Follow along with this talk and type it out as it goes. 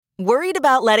Worried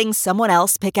about letting someone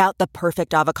else pick out the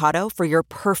perfect avocado for your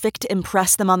perfect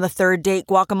impress them on the third date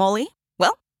guacamole?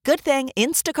 Well, good thing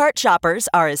Instacart shoppers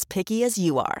are as picky as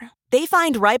you are. They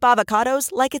find ripe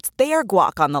avocados like it's their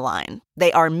guac on the line.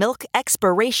 They are milk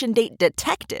expiration date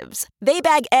detectives. They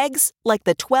bag eggs like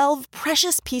the 12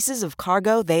 precious pieces of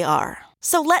cargo they are.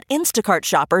 So let Instacart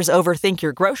shoppers overthink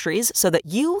your groceries so that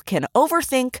you can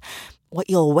overthink what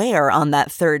you'll wear on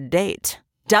that third date.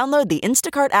 Download the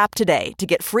Instacart app today to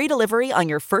get free delivery on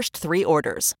your first 3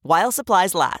 orders, while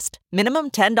supplies last.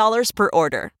 Minimum $10 per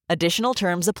order. Additional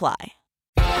terms apply.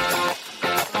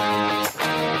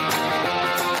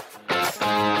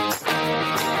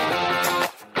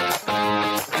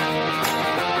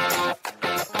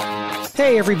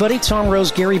 Hey everybody, Tom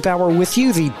Rose, Gary Bauer with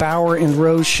you, the Bauer and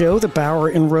Rose Show, the Bauer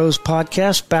and Rose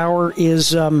podcast. Bauer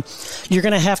is, you're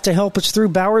going to have to help us through.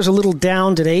 Bauer's a little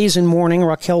down today. He's in mourning.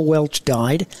 Raquel Welch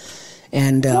died.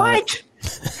 And what?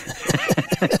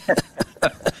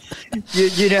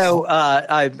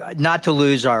 Not to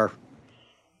lose our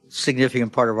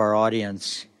significant part of our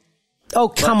audience. Oh,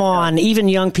 come on. Even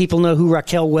young people know who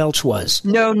Raquel Welch was.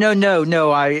 No.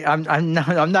 I'm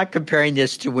not comparing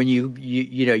this to when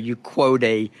you quote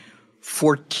a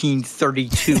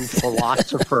 1432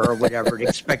 philosopher or whatever and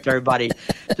expect everybody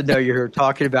to know you're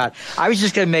talking about. I was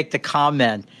just going to make the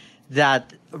comment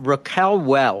that Raquel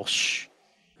Welch,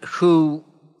 who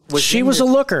was she was a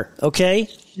looker, okay?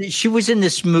 She was in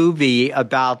this movie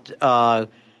about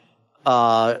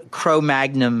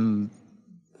Cro-Magnon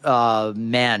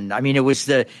men. I mean, it was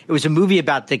a movie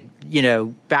about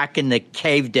back in the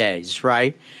cave days,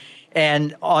 right?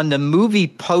 And on the movie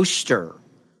poster,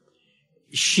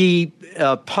 she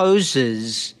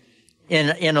poses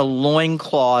in a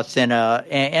loincloth and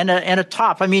a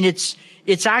top. I mean, it's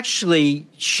actually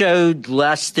showed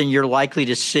less than you're likely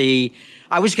to see.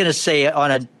 I was going to say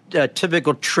on a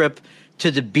typical trip to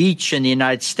the beach in the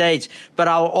United States, but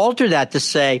I'll alter that to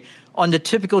say on the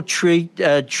typical trip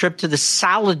to the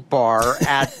salad bar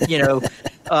at to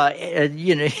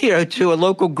a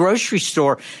local grocery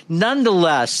store.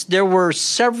 Nonetheless, there were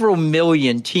several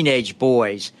million teenage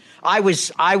boys. I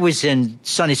was in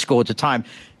Sunday school at the time,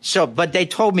 but they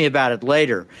told me about it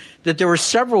later that there were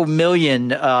several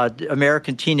million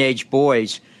American teenage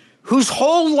boys whose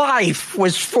whole life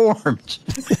was formed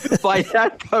by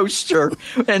that poster,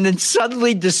 and then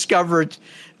suddenly discovered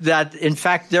that, in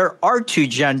fact, there are two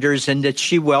genders and that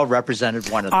she well represented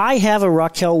one of them. I have a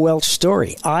Raquel Welch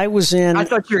story. I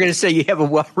thought you were going to say you have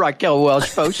a Raquel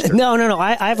Welch poster. No.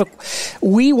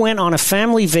 We went on a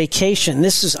family vacation.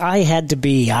 I had to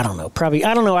be, I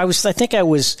think I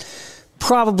was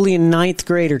probably in 9th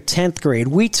grade or 10th grade.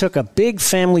 We took a big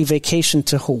family vacation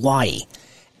to Hawaii,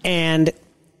 and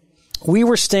we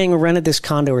rented this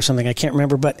condo or something, I can't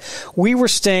remember, but we were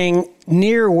staying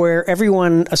near where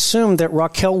everyone assumed that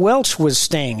Raquel Welch was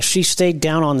staying. She stayed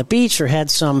down on the beach or had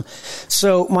some.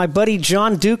 So my buddy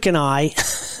John Duke and I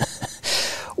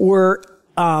were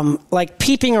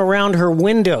peeping around her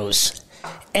windows,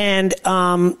 and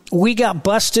we got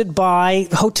busted by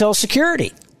hotel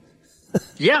security.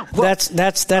 Yeah. Well,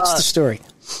 that's the story.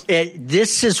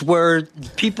 This is where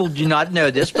people do not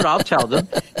know this, but I'll tell them.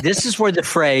 This is where the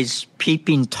phrase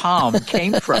 "peeping Tom"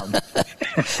 came from.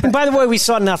 And by the way, we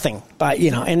saw nothing,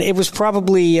 and it was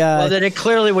probably. Well, then it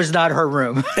clearly was not her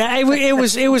room. It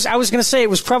was. I was going to say it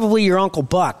was probably your Uncle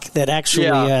Buck that actually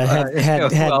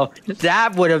had. Well,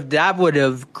 that would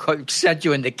have sent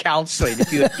you into counseling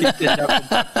if you had peeped enough.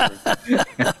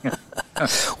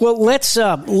 Well,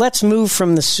 let's move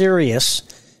from the serious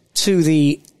to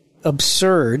the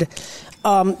absurd.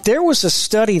 There was a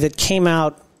study that came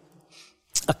out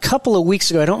a couple of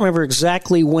weeks ago. I don't remember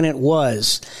exactly when it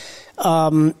was.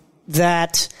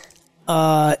 That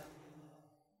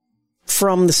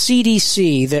from the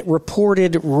CDC that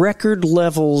reported record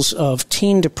levels of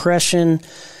teen depression,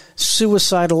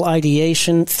 suicidal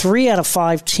ideation. 3 out of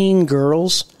 5 teen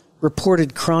girls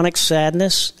reported chronic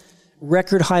sadness,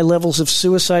 record high levels of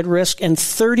suicide risk, and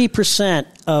 30%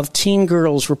 of teen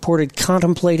girls reported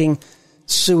contemplating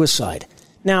suicide.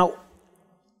 Now,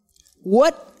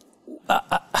 what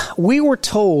we were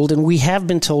told, and we have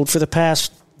been told for the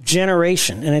past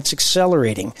generation, and it's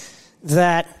accelerating,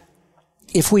 that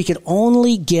if we could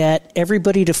only get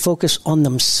everybody to focus on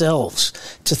themselves,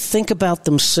 to think about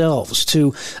themselves,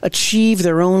 to achieve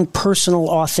their own personal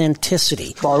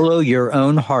authenticity. Follow your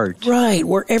own heart. Right,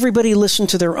 where everybody listened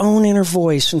to their own inner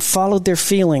voice and followed their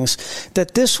feelings,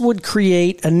 that this would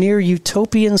create a near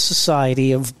utopian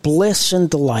society of bliss and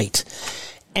delight.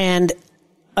 And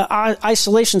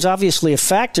isolation is obviously a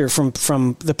factor from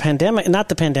the pandemic, not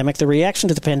the pandemic, the reaction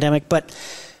to the pandemic, but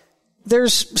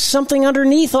there's something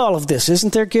underneath all of this,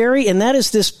 isn't there, Gary? And that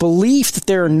is this belief that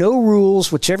there are no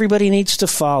rules which everybody needs to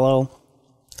follow.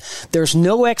 There's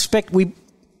we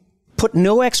put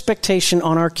no expectation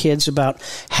on our kids about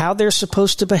how they're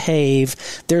supposed to behave.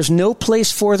 There's no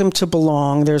place for them to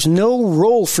belong. There's no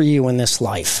role for you in this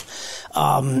life.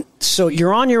 So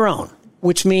you're on your own,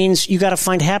 which means you got to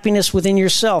find happiness within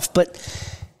yourself. But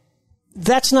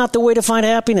that's not the way to find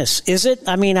happiness, is it?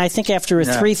 I mean, I think after a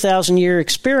 3,000-year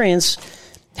experience,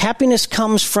 happiness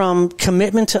comes from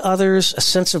commitment to others, a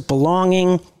sense of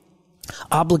belonging,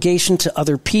 obligation to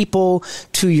other people,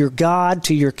 to your God,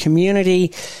 to your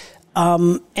community.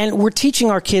 And we're teaching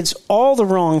our kids all the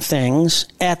wrong things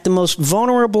at the most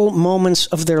vulnerable moments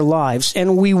of their lives.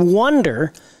 And we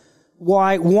wonder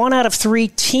why 1 out of 3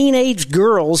 teenage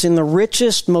girls in the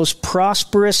richest, most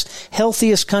prosperous,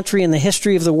 healthiest country in the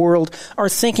history of the world are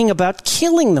thinking about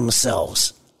killing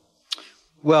themselves.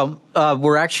 Well,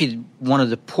 we're actually one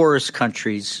of the poorest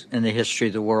countries in the history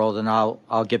of the world, and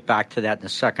I'll get back to that in a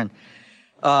second.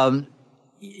 As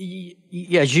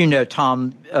you know,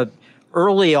 Tom,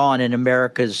 early on in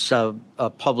America's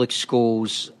public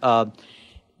schools,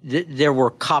 there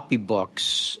were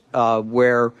copybooks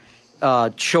where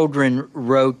children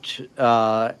wrote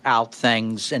out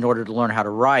things in order to learn how to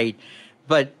write,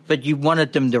 but you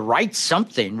wanted them to write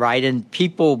something, right? And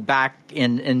people back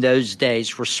in those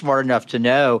days were smart enough to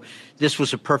know this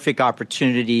was a perfect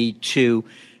opportunity to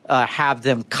have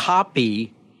them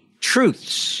copy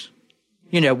truths,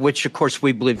 which of course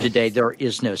we believe today there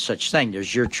is no such thing.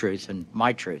 There's your truth and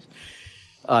my truth,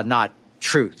 not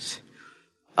truth.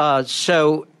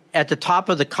 So at the top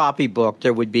of the copybook,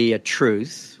 there would be a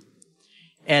truth.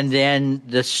 And then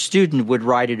the student would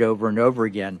write it over and over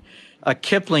again.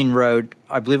 Kipling wrote,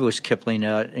 I believe it was Kipling,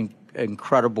 an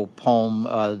incredible poem,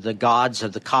 The Gods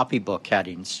of the Copybook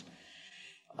Headings.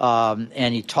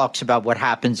 And he talks about what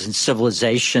happens in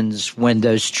civilizations when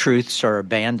those truths are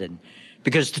abandoned.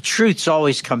 Because the truths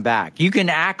always come back. You can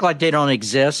act like they don't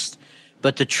exist,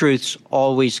 but the truths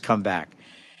always come back.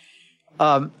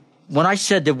 When I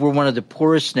said that we're one of the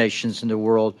poorest nations in the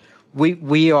world,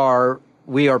 we are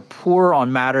poor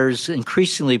on matters,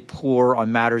 increasingly poor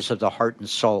on matters of the heart and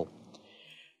soul.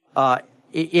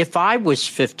 If I was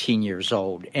 15 years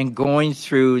old and going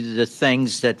through the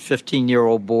things that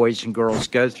 15-year-old boys and girls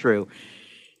go through,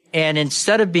 and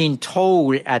instead of being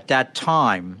told at that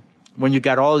time, when you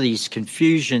got all these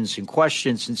confusions and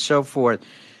questions and so forth,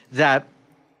 that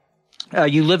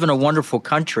you live in a wonderful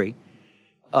country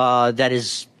that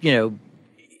has,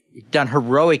 done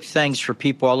heroic things for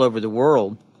people all over the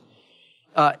world,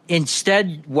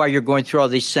 instead, while you're going through all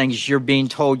these things, you're being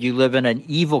told you live in an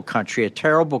evil country, a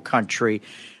terrible country.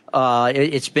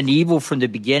 It's been evil from the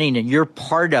beginning, and you're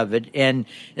part of it. And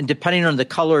depending on the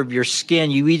color of your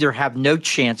skin, you either have no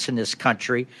chance in this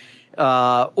country,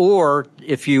 or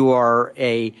if you are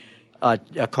a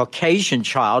Caucasian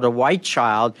child, a white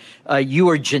child, you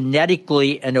are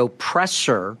genetically an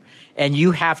oppressor, and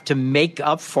you have to make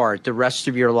up for it the rest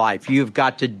of your life. You've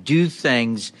got to do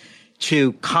things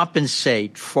to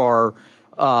compensate for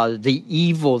the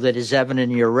evil that is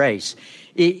evident in your race.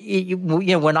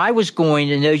 When I was going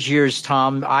in those years,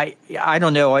 Tom, I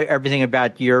don't know everything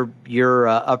about your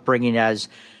upbringing as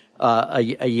a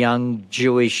young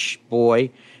Jewish boy,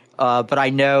 but I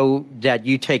know that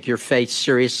you take your faith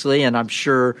seriously, and I'm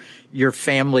sure your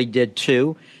family did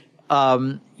too.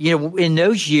 In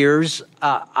those years,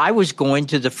 I was going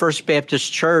to the First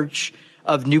Baptist Church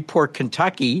of Newport,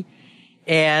 Kentucky,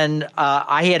 and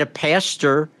I had a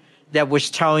pastor that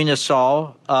was telling us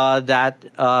all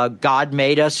that God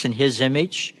made us in his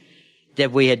image,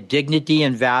 that we had dignity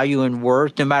and value and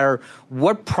worth, no matter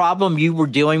what problem you were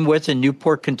dealing with in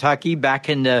Newport, Kentucky back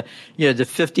in the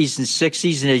 50s and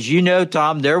 60s. And as you know,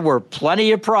 Tom, there were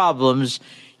plenty of problems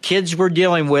kids were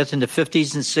dealing with in the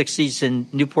 50s and 60s in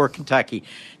Newport, Kentucky.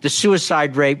 The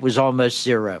suicide rate was almost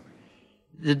zero.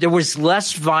 There was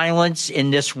less violence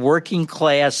in this working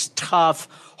class, tough,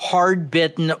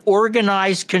 hard-bitten,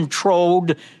 organized,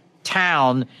 controlled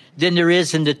town than there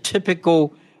is in the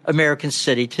typical American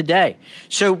city today.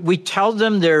 So we tell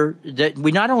them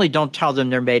we not only don't tell them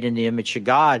they're made in the image of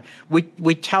God,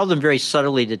 we tell them very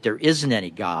subtly that there isn't any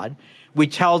God. We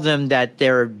tell them that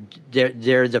they're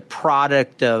the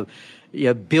product of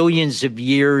billions of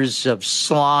years of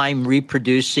slime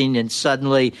reproducing and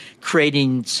suddenly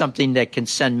creating something that can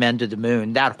send men to the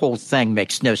moon. That whole thing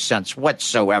makes no sense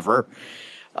whatsoever.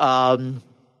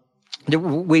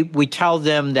 We tell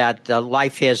them that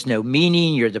life has no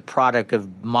meaning. You're the product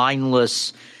of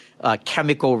mindless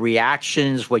chemical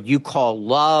reactions. What you call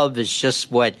love is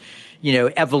just what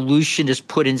evolution is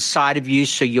put inside of you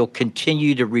so you'll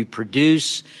continue to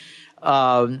reproduce.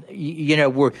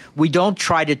 We don't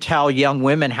try to tell young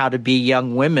women how to be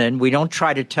young women. We don't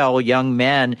try to tell young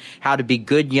men how to be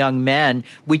good young men.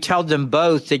 We tell them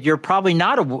both that you're probably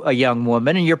not a young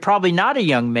woman and you're probably not a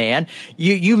young man.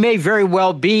 You may very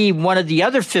well be one of the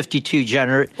other 52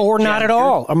 gender. Or not at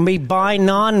all. Or be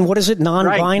non-binary?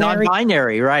 Right,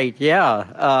 non-binary, right,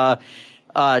 yeah.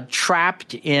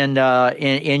 Trapped in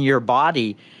your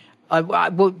body.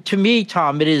 Well, to me,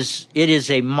 Tom, it is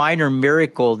a minor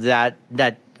miracle that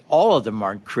all of them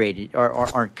aren't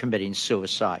committing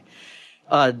suicide.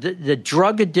 The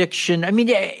drug addiction. I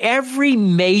mean, every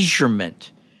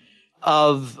measurement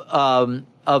of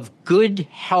good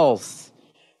health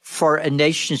for a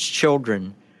nation's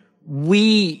children,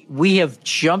 we have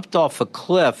jumped off a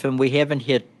cliff and we haven't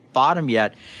hit bottom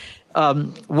yet.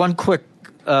 One quick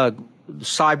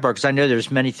sidebar, because I know there's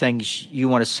many things you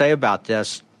want to say about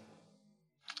this.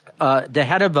 The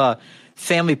head of a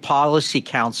family policy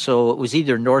council, it was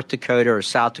either North Dakota or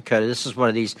South Dakota. This is one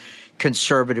of these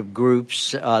conservative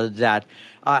groups that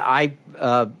I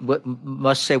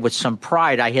must say with some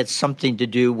pride, I had something to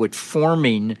do with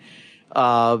forming,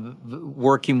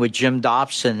 working with Jim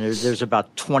Dobson. There's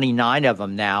about 29 of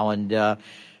them now, and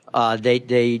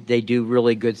they do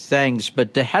really good things.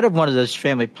 But the head of one of those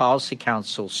family policy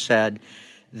councils said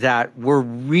that we're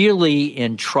really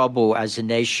in trouble as a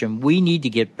nation. We need to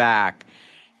get back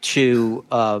to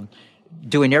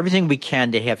doing everything we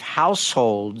can to have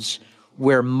households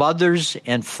where mothers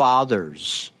and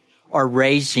fathers are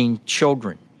raising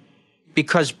children.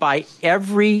 Because by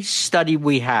every study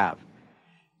we have,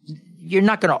 you're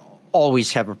not going to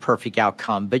always have a perfect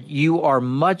outcome, but you are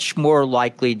much more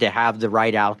likely to have the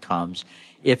right outcomes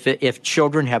if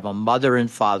children have a mother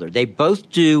and father. They both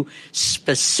do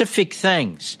specific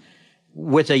things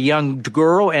with a young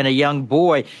girl and a young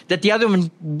boy that the other one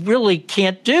really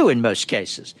can't do in most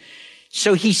cases.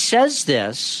 So he says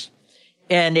this,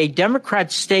 and a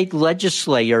Democrat state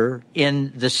legislator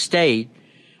in the state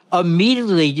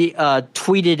immediately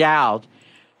tweeted out,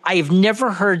 "I have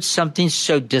never heard something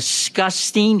so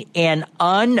disgusting and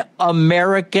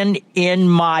un-American in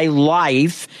my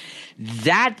life.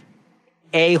 That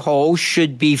a-hole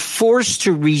should be forced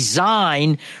to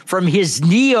resign from his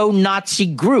neo-Nazi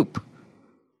group."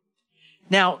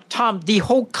 Now, Tom, the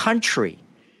whole country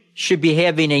should be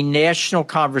having a national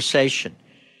conversation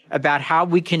about how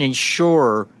we can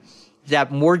ensure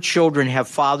that more children have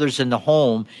fathers in the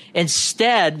home.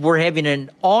 Instead, we're having an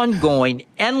ongoing,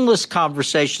 endless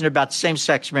conversation about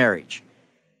same-sex marriage.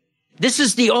 This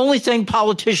is the only thing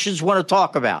politicians want to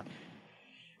talk about.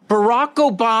 Barack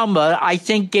Obama, I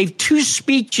think, gave 2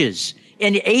 speeches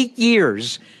in 8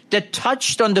 years that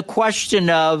touched on the question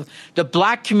of the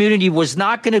black community was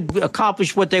not going to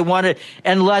accomplish what they wanted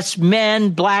unless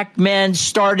black men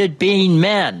started being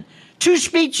men. 2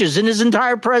 speeches in his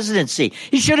entire presidency.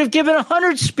 He should have given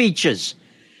 100 speeches.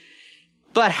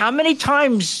 But how many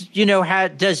times,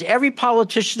 does every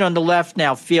politician on the left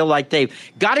now feel like they've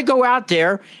got to go out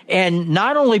there and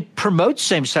not only promote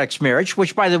same-sex marriage,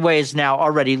 which, by the way, is now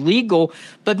already legal,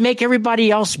 but make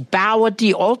everybody else bow at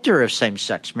the altar of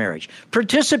same-sex marriage,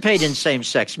 participate in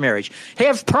same-sex marriage,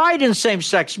 have pride in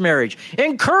same-sex marriage,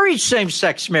 encourage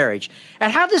same-sex marriage?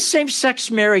 And how does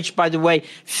same-sex marriage, by the way,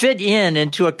 fit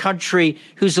into a country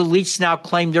whose elites now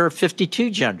claim there are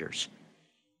 52 genders?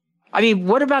 I mean,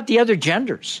 what about the other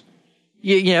genders?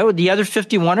 The other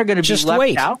 51 are going to be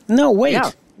left out? No, wait.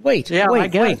 Yeah.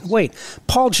 Wait.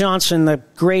 Paul Johnson, the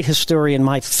great historian,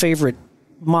 my favorite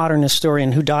modern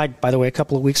historian, who died, by the way, a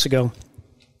couple of weeks ago,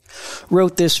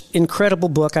 wrote this incredible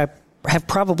book. I have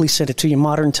probably sent it to you,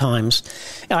 Modern Times.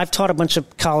 I've taught a bunch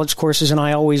of college courses, and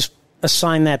I always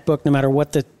assign that book no matter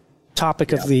what the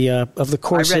topic of the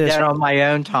course. I read that on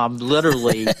my own, Tom,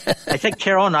 literally. I think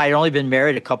Carol and I had only been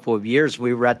married a couple of years.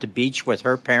 We were at the beach with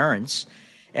her parents,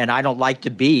 and I don't like the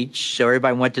beach, so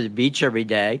everybody went to the beach every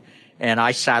day, and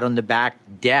I sat on the back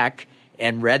deck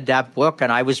and read that book, and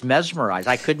I was mesmerized.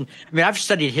 I've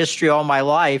studied history all my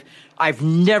life. I've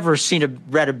never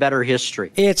read a better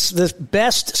history. It's the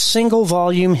best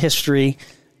single-volume history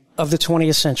of the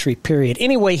 20th century, period.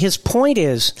 Anyway, his point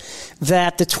is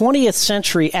that the 20th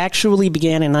century actually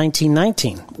began in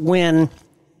 1919 when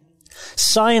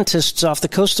scientists off the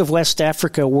coast of West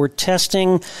Africa were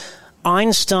testing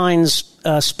Einstein's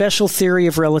special theory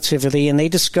of relativity, and they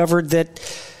discovered that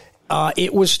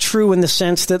it was true in the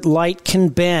sense that light can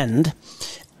bend.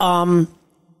 And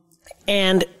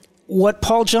what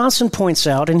Paul Johnson points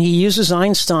out, and he uses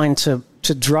Einstein to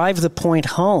drive the point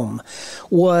home,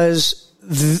 was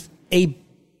a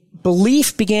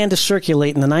belief began to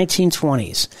circulate in the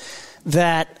 1920s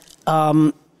that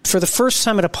for the first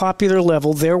time at a popular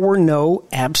level, there were no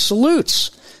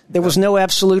absolutes. There was no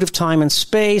absolute of time and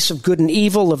space, of good and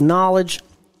evil, of knowledge.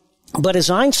 But as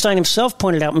Einstein himself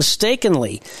pointed out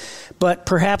mistakenly, but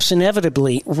perhaps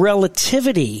inevitably,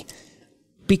 relativity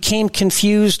became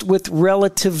confused with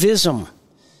relativism.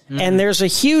 Mm-hmm. And there's a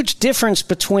huge difference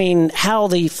between how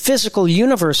the physical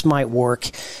universe might work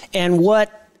and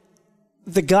what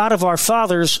the God of our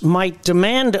fathers might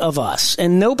demand of us.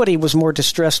 And nobody was more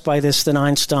distressed by this than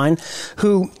Einstein,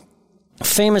 who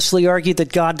famously argued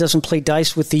that God doesn't play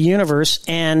dice with the universe,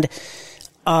 and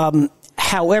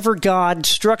however God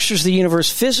structures the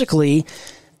universe physically,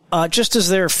 just as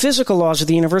there are physical laws of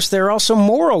the universe, there are also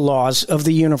moral laws of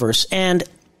the universe. And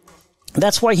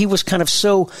that's why he was kind of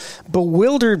so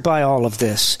bewildered by all of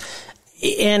this.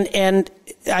 And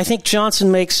I think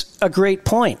Johnson makes a great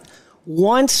point.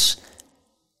 Once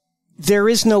there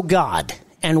is no God,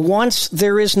 and once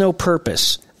there is no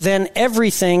purpose, then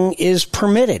everything is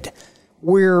permitted.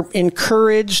 We're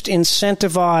encouraged,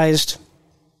 incentivized,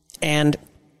 and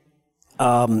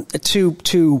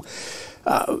to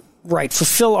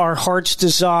fulfill our heart's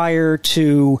desire,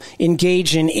 to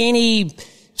engage in any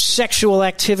sexual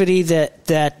activity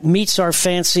that meets our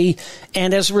fancy.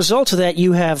 And as a result of that,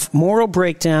 you have moral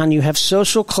breakdown, you have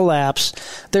social collapse.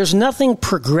 There's nothing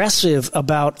progressive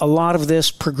about a lot of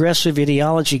this progressive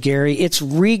ideology, Gary. It's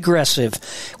regressive.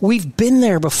 We've been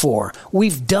there before.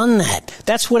 We've done that.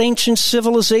 That's what ancient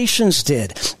civilizations did.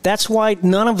 That's why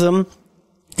none of them,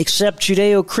 except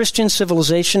Judeo-Christian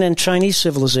civilization and Chinese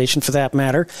civilization, for that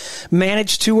matter,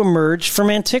 managed to emerge from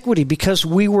antiquity, because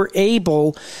we were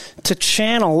able to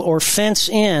channel or fence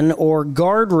in or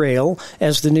guardrail,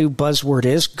 as the new buzzword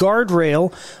is,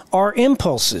 guardrail our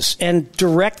impulses and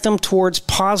direct them towards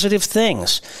positive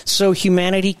things so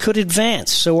humanity could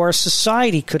advance, so our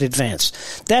society could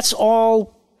advance. That's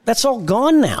all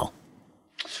gone now.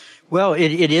 Well,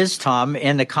 it is, Tom,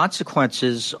 and the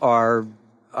consequences are,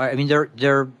 I mean,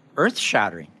 they're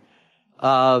earth-shattering.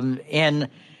 And,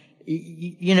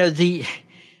 you know,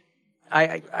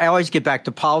 I always get back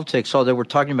to politics, although we're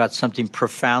talking about something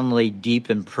profoundly deep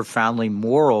and profoundly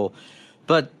moral.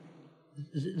 But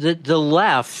the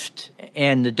left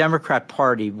and the Democrat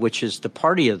Party, which is the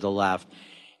party of the left,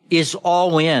 is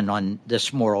all in on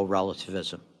this moral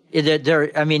relativism.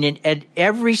 At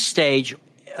every stage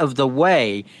of the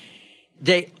way,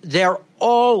 they're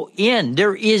all in.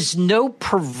 There is no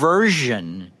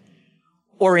perversion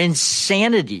or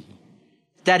insanity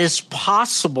that is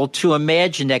possible to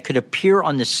imagine that could appear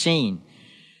on the scene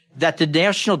that the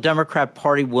National Democrat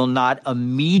Party will not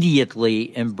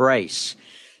immediately embrace.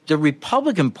 The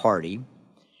Republican Party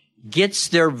gets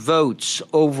their votes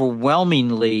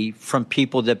overwhelmingly from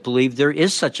people that believe there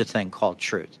is such a thing called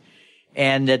truth,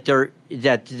 and that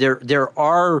there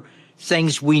are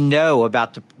things we know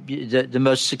about the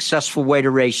most successful way to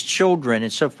raise children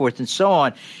and so forth and so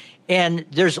on. And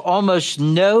there's almost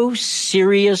no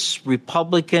serious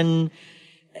Republican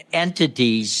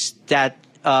entities that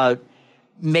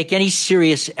make any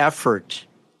serious effort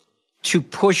to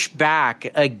push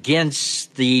back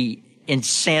against the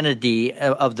insanity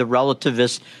of the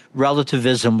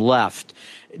relativism left.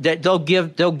 That they'll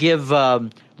give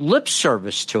lip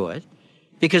service to it,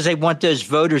 because they want those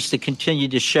voters to continue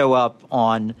to show up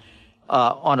on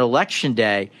election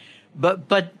day,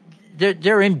 but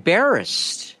they're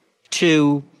embarrassed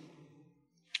to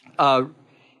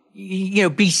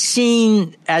be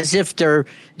seen as if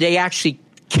they actually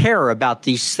care about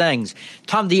these things.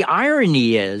 Tom, the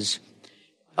irony is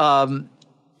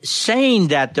saying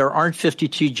that there aren't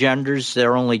 52 genders,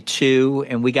 there are only 2,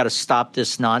 and we got to stop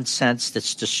this nonsense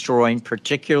that's destroying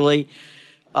particularly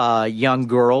young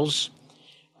girls.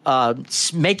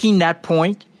 Making that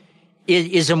point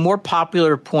is a more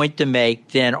popular point to make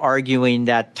than arguing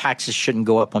that taxes shouldn't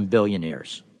go up on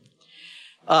billionaires.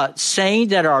 Saying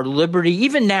that our liberty,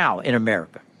 even now in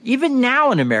America,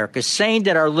 saying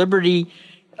that our liberty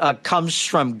comes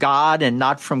from God and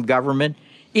not from government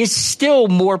is still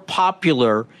more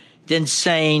popular than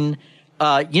saying,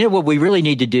 what we really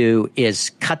need to do is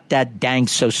cut that dang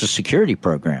Social Security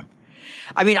program.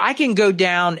 I mean, I can go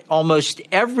down almost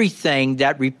everything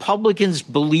that Republicans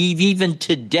believe even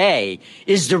today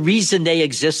is the reason they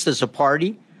exist as a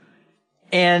party.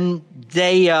 And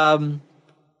they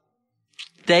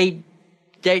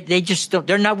just don't,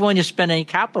 they're not willing to spend any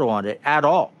capital on it at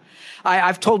all.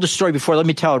 I've told the story before. Let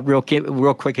me tell it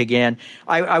real quick again.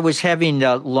 I was having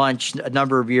lunch a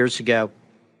number of years ago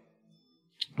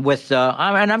with,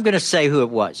 and I'm going to say who it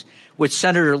was, with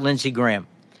Senator Lindsey Graham.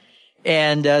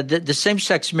 And the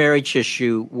same-sex marriage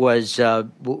issue was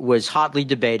hotly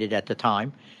debated at the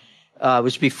time. It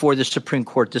was before the Supreme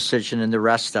Court decision and the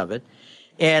rest of it.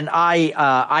 And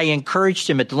I encouraged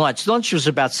him at the lunch. Lunch was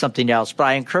about something else, but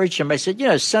I encouraged him. I said,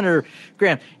 Senator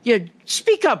Graham,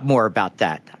 speak up more about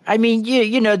that. I mean,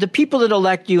 the people that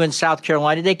elect you in South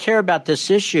Carolina, they care about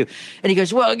this issue. And he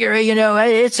goes, well, Gary,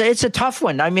 it's a tough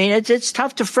one. I mean, it's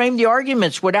tough to frame the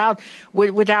arguments without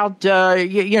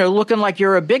looking like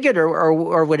you're a bigot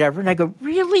or whatever. And I go,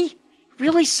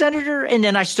 really, Senator? And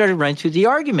then I started running through the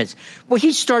arguments. Well,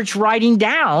 he starts writing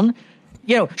down.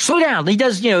 Slow down. He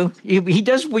does, he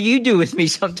does what you do with me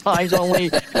sometimes, only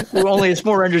it's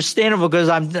more understandable because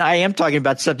I am talking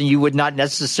about something you would not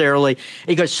necessarily.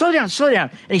 He goes, slow down.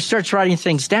 And he starts writing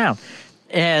things down.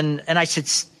 And I said,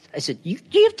 you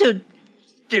have to,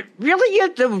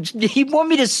 really? You want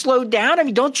me to slow down? I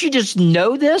mean, don't you just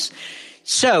know this?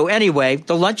 So anyway,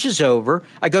 the lunch is over.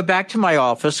 I go back to my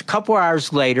office. A couple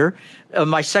hours later,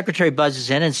 my secretary buzzes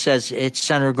in and says, it's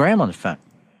Senator Graham on the phone.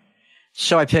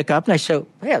 So I pick up and I say,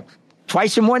 yeah,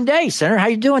 twice in one day, Senator, how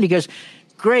you doing? He goes,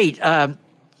 great.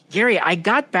 Gary, I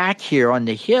got back here on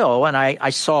the Hill and I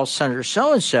saw Senator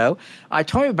so-and-so. I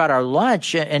told him about our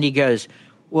lunch and he goes,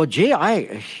 well, gee,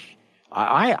 I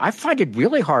find it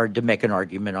really hard to make an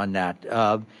argument on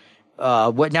that.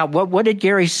 What did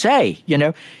Gary say?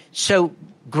 So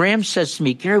Graham says to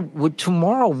me, Gary,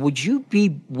 tomorrow, would you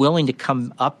be willing to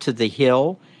come up to the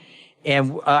Hill?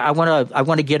 And I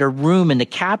want to get a room in the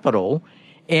Capitol,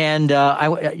 and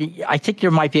I think there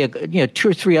might be 2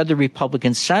 or 3 other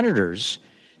Republican senators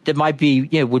that might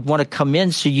be would want to come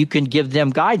in so you can give them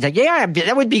guidance. Like, yeah,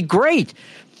 that would be great.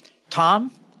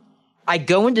 Tom, I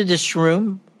go into this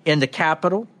room in the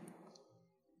Capitol.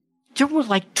 There were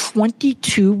like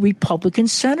 22 Republican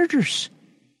senators.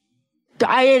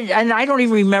 I don't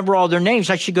even remember all their names.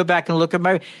 I should go back and look at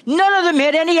none of them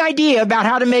had any idea about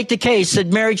how to make the case that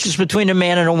marriage is between a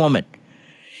man and a woman.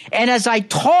 And as I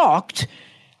talked,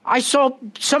 I saw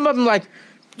some of them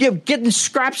getting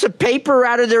scraps of paper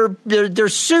out of their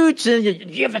suits and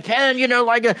you have a pen,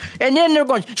 and then they're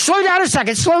going, slow down a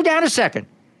second.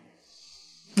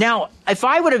 Now, if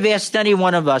I would have asked any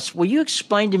one of us, will you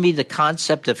explain to me the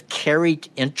concept of carried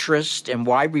interest and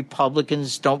why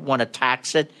Republicans don't want to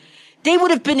tax it? They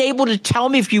would have been able to tell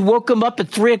me if you woke them up at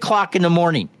 3 o'clock in the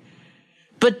morning.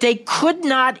 But they could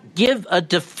not give a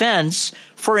defense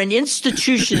for an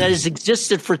institution that has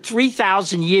existed for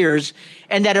 3,000 years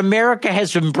and that America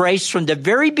has embraced from the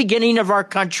very beginning of our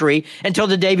country until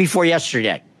the day before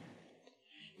yesterday.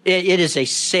 It is a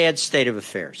sad state of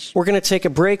affairs. We're going to take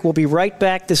a break. We'll be right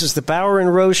back. This is the Bauer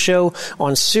and Rose Show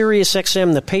on Sirius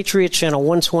XM, the Patriot Channel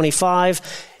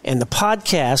 125, and the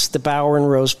podcast, the Bauer and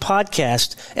Rose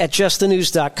Podcast, at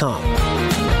justthenews.com.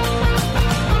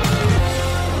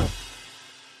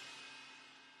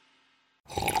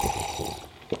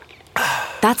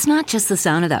 That's not just the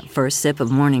sound of that first sip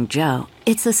of Morning Joe.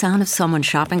 It's the sound of someone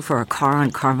shopping for a car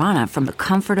on Carvana from the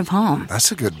comfort of home.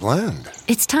 That's a good blend.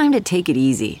 It's time to take it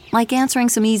easy, like answering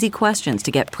some easy questions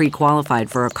to get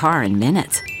pre-qualified for a car in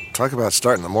minutes. Talk about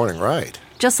starting the morning right.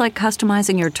 Just like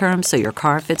customizing your terms so your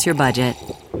car fits your budget.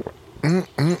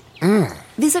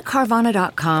 Visit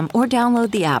Carvana.com or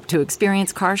download the app to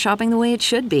experience car shopping the way it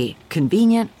should be.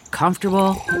 Convenient,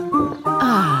 comfortable.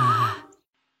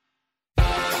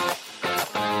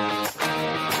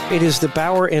 It is the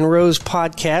Bauer and Rose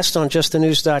Podcast on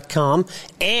justthenews.com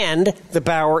and the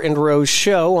Bauer and Rose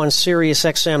Show on Sirius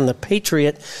XM, the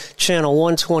Patriot Channel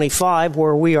 125,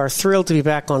 where we are thrilled to be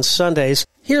back on Sundays.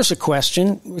 Here's a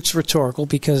question. It's rhetorical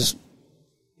because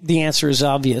the answer is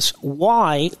obvious.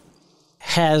 Why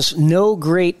has no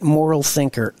great moral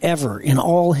thinker ever in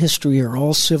all history or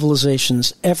all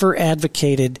civilizations ever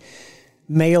advocated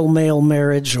male-male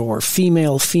marriage or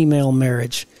female-female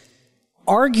marriage,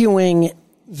 arguing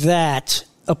that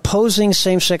opposing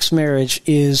same-sex marriage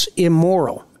is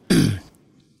immoral,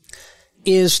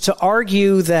 is to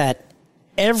argue that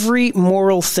every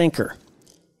moral thinker,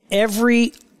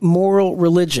 every moral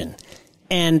religion,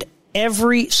 and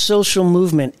every social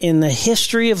movement in the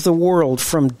history of the world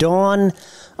from dawn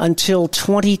until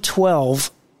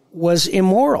 2012 was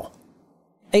immoral.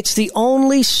 It's the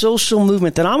only social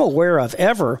movement that I'm aware of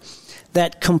ever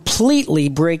that completely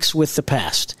breaks with the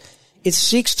past. It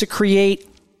seeks to create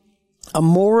a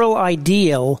moral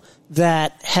ideal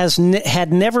that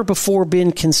had never before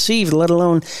been conceived, let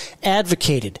alone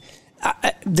advocated.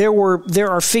 There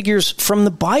are figures from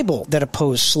the Bible that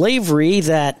oppose slavery,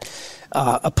 that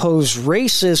oppose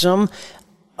racism,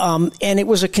 and it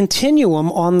was a continuum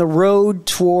on the road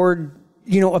toward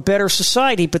a better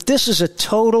society. But this is a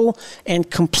total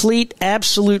and complete,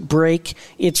 absolute break.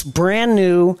 It's brand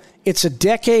new. It's a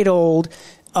decade old.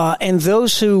 And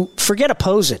those who, forget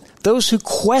oppose it, those who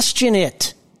question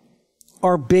it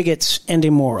are bigots and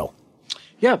immoral.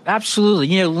 Yeah,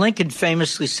 absolutely. Lincoln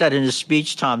famously said in his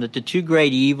speech, Tom, that the two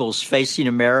great evils facing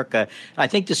America, I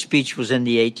think the speech was in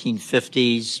the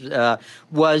 1850s,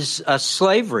 was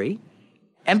slavery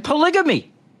and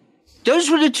polygamy. Those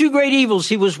were the two great evils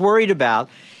he was worried about.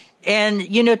 And,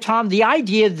 Tom, the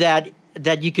idea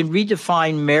that you can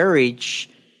redefine marriage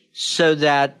so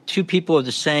that two people of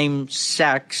the same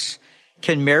sex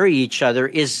can marry each other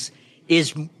is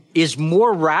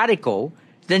more radical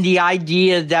than the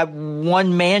idea that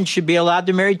one man should be allowed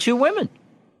to marry two women.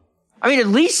 I mean, at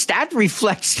least that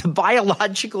reflects the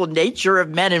biological nature of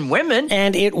men and women.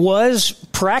 And it was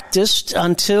practiced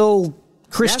until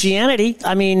Christianity. Yes.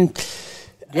 I mean,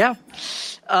 yeah.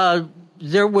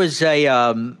 There was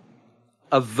a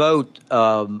vote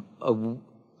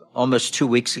almost 2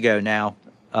 weeks ago now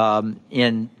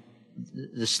in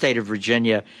the state of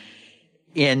Virginia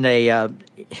in a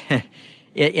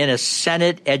in a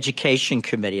Senate Education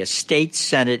Committee, a state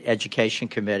Senate Education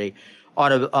Committee,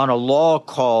 on a law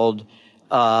called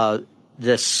the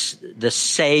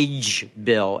SAGE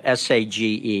bill,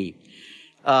 SAGE.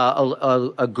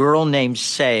 A girl named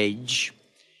Sage,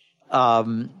 a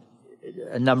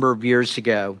number of years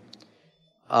ago,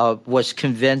 was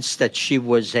convinced that she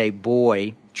was a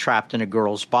boy trapped in a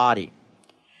girl's body.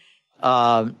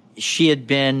 She had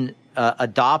been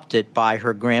adopted by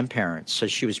her grandparents, so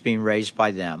she was being raised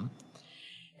by them.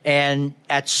 And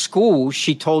at school,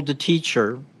 she told the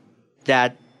teacher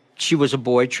that she was a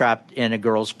boy trapped in a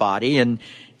girl's body, and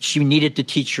she needed the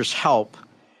teacher's help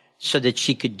so that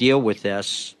she could deal with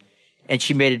this. And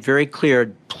she made it very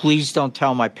clear, please don't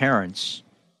tell my parents,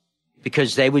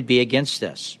 because they would be against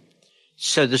this.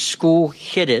 So the school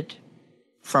hid it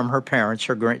from her parents,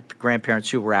 her grandparents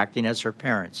who were acting as her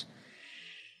parents.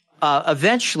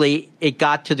 Eventually, it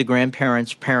got to the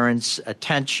parents'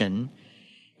 attention,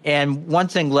 and one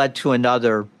thing led to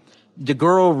another. The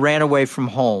girl ran away from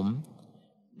home.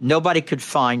 Nobody could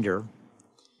find her.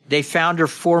 They found her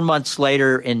 4 months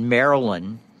later in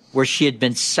Maryland, where she had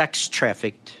been sex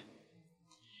trafficked.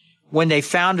 When they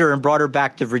found her and brought her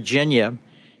back to Virginia,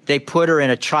 they put her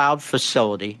in a child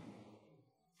facility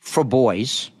for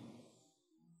boys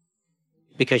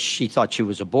because she thought she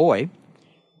was a boy,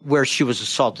 where she was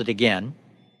assaulted again.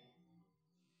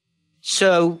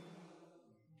 So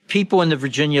people in the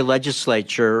Virginia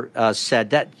legislature said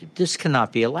that this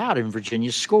cannot be allowed in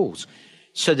Virginia schools.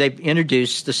 So they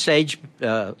introduced the SAGE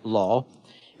law.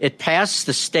 It passed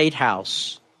the state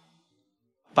house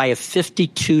by a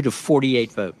 52 to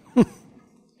 48 vote.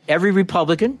 Every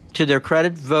Republican, to their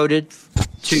credit, voted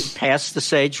to pass the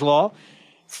SAGE law.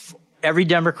 Every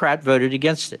Democrat voted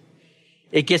against it.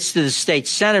 It gets to the state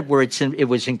Senate, where it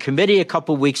was in committee a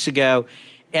couple of weeks ago,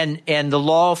 and the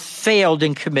law failed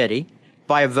in committee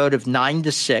by a vote of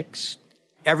 9-6.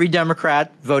 Every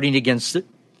Democrat voting against it,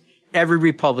 every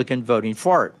Republican voting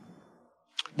for it.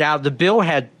 Now, the bill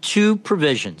had two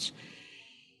provisions.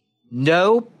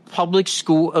 No public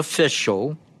school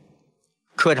official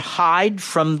could hide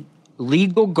from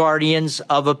legal guardians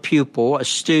of a pupil, a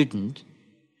student,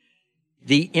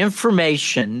 the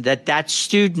information that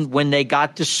student, when they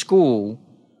got to school,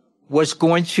 was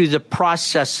going through the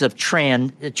process of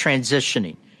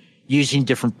transitioning, using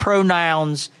different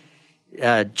pronouns,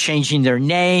 changing their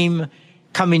name,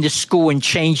 coming to school and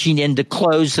changing into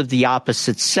clothes of the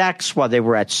opposite sex while they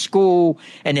were at school,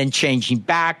 and then changing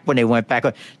back when they went back.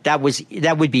 That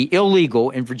would be illegal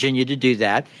in Virginia to do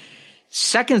that.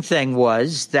 Second thing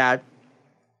was that,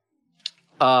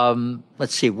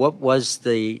 let's see, what was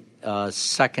the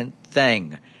second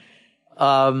thing?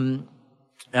 Now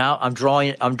I'm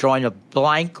drawing a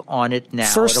blank on it now.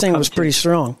 First thing was pretty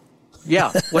strong.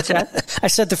 Yeah. What's that? I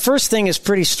said the first thing is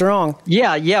pretty strong.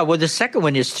 Yeah. Well, the second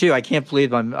one is too. I can't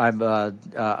believe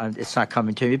it's not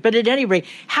coming to me. But at any rate,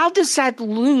 how does that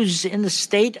lose in the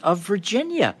state of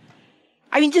Virginia?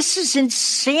 I mean, this is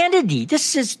insanity.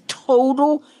 This is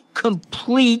total,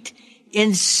 complete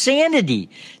insanity.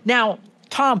 Now,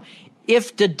 Tom,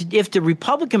 if the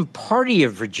Republican Party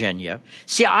of Virginia,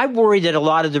 see, I worry that a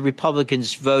lot of the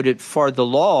Republicans voted for the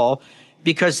law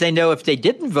because they know if they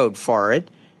didn't vote for it,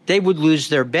 they would lose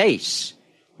their base.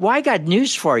 Well, I got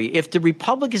news for you. If the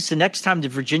Republicans, the next time the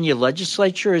Virginia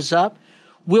legislature is up,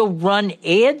 will run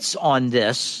ads on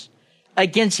this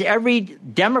against every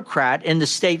Democrat in the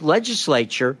state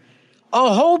legislature,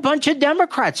 a whole bunch of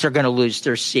Democrats are going to lose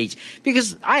their seats,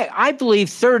 because I believe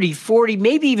 30, 40,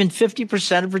 maybe even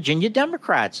 50% of Virginia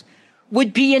Democrats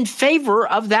would be in favor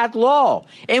of that law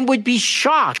and would be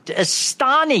shocked,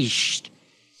 astonished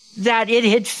that it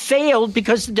had failed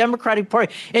because the Democratic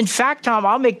Party. In fact, Tom,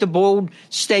 I'll make the bold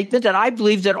statement that I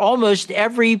believe that almost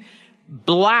every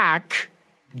black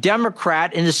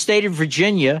Democrat in the state of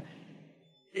Virginia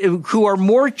who are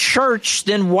more church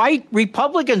than white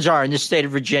Republicans are in the state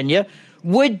of Virginia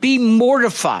would be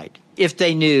mortified if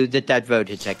they knew that that vote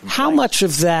had taken place. How much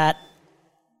of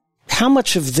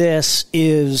this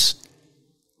is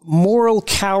moral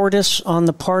cowardice on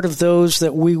the part of those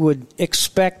that we would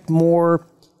expect more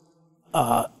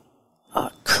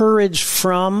courage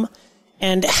from,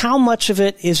 and how much of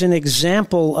it is an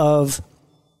example of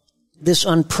this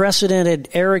unprecedented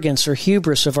arrogance or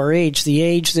hubris of our age, the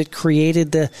age that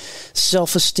created the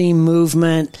self-esteem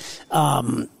movement?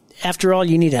 After all,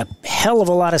 you need a hell of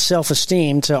a lot of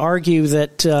self-esteem to argue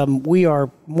that we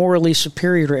are morally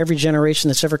superior to every generation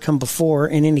that's ever come before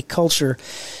in any culture.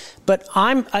 But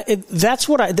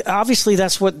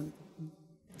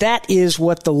that is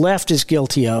what the left is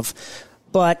guilty of.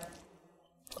 But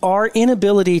our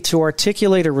inability to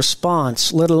articulate a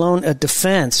response, let alone a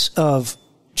defense of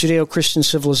Judeo-Christian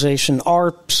civilization,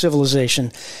 our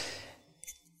civilization,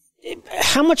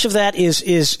 how much of that is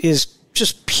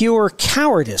just pure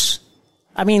cowardice?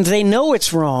 I mean, they know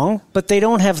it's wrong, but they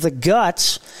don't have the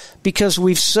guts because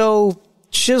we've so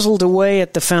chiseled away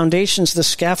at the foundations, the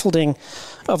scaffolding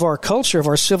of our culture, of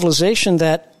our civilization,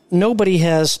 that nobody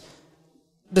has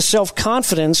the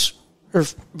self-confidence, or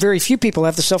very few people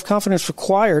have the self-confidence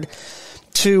required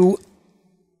to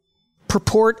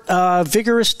purport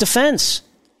vigorous defense.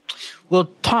 Well,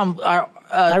 Tom,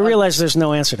 I realize there's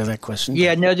no answer to that question.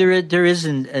 Yeah, no, there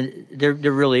isn't. There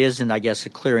really isn't, I guess, a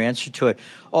clear answer to it.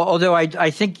 Although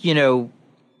I think,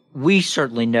 we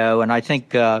certainly know, and I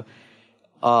think a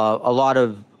lot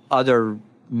of other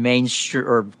mainstream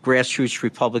or grassroots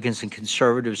Republicans and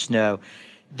conservatives know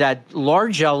that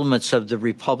large elements of the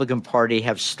Republican Party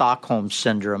have Stockholm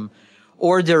syndrome,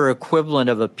 or their equivalent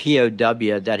of a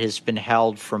POW that has been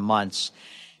held for months.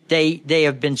 They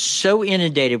have been so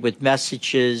inundated with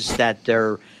messages that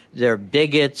they're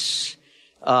bigots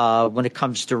when it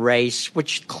comes to race,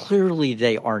 which clearly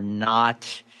they are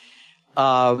not.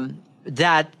 And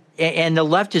the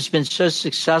left has been so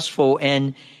successful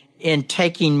in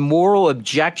taking moral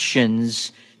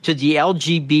objections to the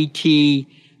LGBT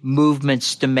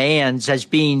movement's demands as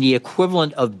being the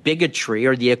equivalent of bigotry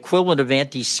or the equivalent of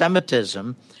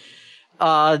anti-Semitism,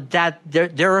 that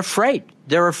they're afraid.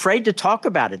 They're afraid to talk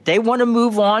about it. They want to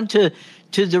move on to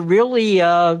the really,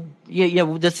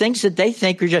 the things that they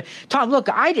think are just. Tom, look,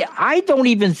 I don't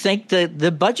even think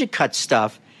the budget cut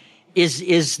stuff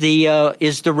is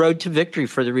the road to victory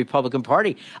for the Republican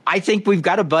Party. I think we've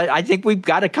got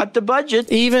to cut the budget.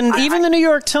 Even the New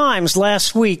York Times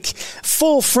last week,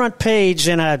 full front page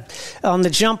and on the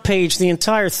jump page, the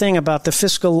entire thing about the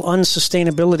fiscal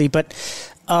unsustainability. But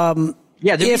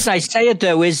yeah, the reason I say it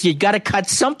though is you got to cut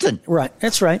something. Right,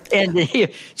 that's right. And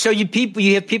so you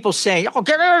have people saying, "Oh,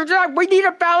 we need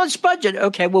a balanced budget."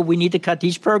 Okay, well, we need to cut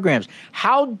these programs.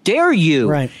 How dare you?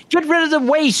 Right. Get rid of the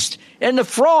waste and the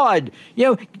fraud.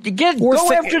 Go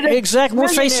after the exactly. We're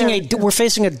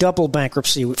facing a double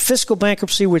bankruptcy: fiscal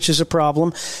bankruptcy, which is a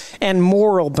problem, and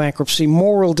moral bankruptcy,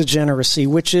 moral degeneracy,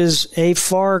 which is a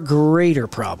far greater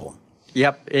problem.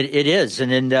 Yep, it is,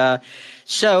 and then.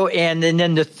 And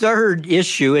then the third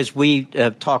issue, as we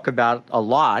talk about a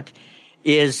lot,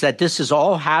 is that this is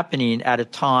all happening at a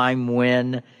time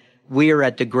when we are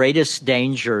at the greatest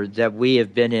danger that we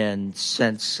have been in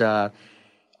since December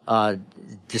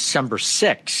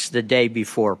 6th, the day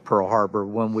before Pearl Harbor,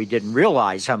 when we didn't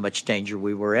realize how much danger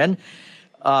we were in.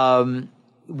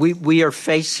 We are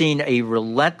facing a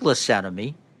relentless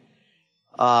enemy.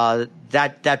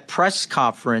 That press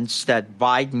conference that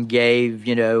Biden gave,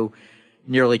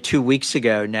 nearly 2 weeks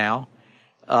ago now,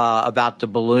 about the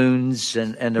balloons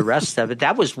and the rest of it.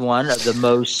 That was one of the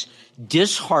most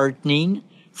disheartening,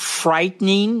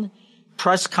 frightening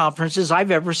press conferences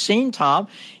I've ever seen, Tom.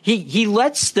 He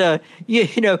lets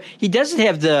he doesn't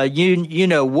have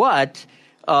the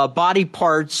body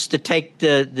parts to take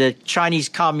the Chinese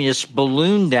Communist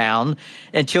balloon down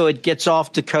until it gets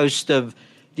off the coast of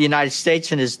the United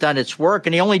States and has done its work.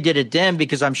 And he only did it then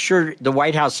because I'm sure the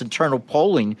White House internal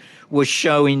polling was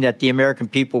showing that the American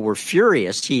people were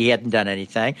furious he hadn't done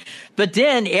anything. But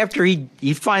then after he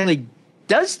finally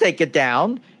does take it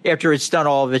down, after it's done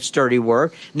all of its dirty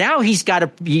work, now he's got to,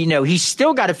 he's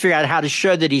still got to figure out how to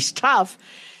show that he's tough.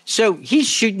 So he's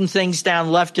shooting things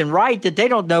down left and right that they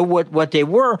don't know what they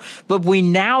were. But we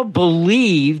now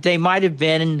believe they might have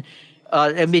been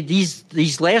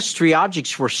these last three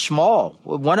objects were small.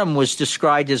 One of them was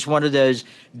described as one of those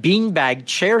beanbag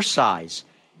chair size.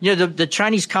 The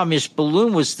Chinese Communist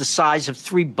balloon was the size of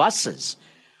 3 buses.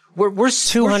 We're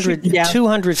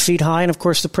 200 feet high. And, of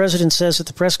course, the president says at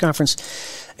the press conference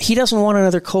he doesn't want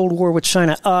another Cold War with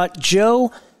China.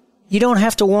 Joe, you don't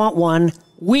have to want one.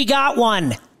 We got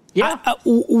one. Yeah.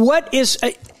 What is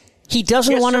he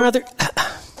doesn't want another.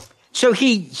 So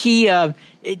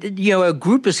a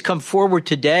group has come forward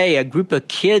today, a group of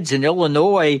kids in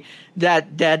Illinois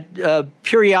that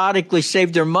periodically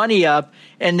save their money up,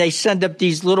 and they send up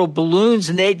these little balloons,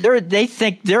 and they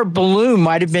think their balloon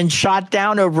might have been shot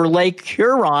down over Lake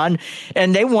Huron,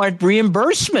 and they want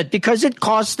reimbursement because it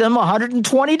cost them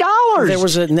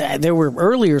 $120. There were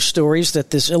earlier stories that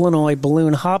this Illinois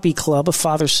Balloon Hobby Club, a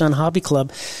father-son hobby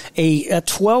club, a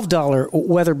 $12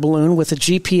 weather balloon with a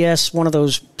GPS, one of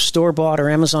those store-bought or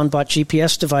Amazon-bought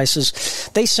GPS devices,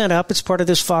 they sent up. It's part of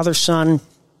this father-son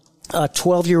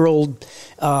 12-year-old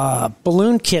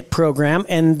balloon kit program,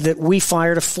 and that we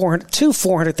fired two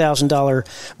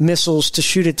 $400,000 missiles to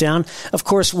shoot it down. Of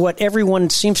course, what everyone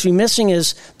seems to be missing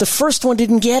is the first one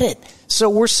didn't get it. So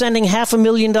we're sending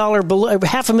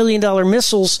 $500,000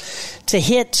 missiles to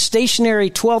hit stationary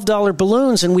 $12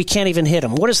 balloons, and we can't even hit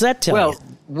them. What does that tell you?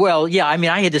 Well, yeah. I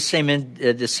mean, I had the same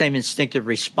instinctive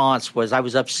response. I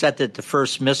was upset that the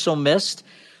first missile missed.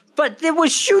 But it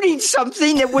was shooting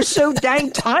something that was so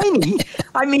dang tiny.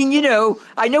 I mean,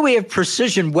 I know we have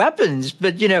precision weapons,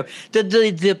 but,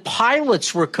 the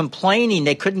pilots were complaining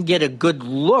they couldn't get a good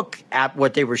look at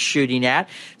what they were shooting at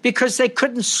because they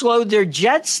couldn't slow their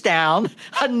jets down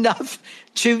enough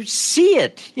to see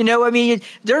it.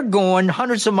 They're going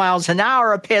hundreds of miles an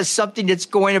hour past something that's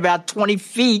going about 20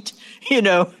 feet,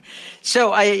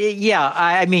 So,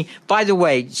 I mean, by the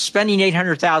way, spending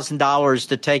 $800,000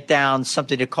 to take down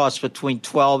something that costs between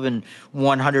 $12 and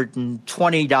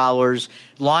 $120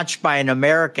 launched by an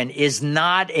American is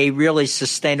not a really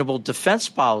sustainable defense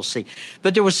policy.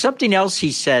 But there was something else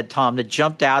he said, Tom, that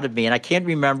jumped out at me, and I can't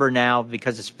remember now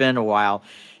because it's been a while,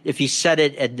 if he said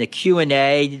it in the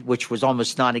Q&A, which was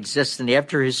almost non-existent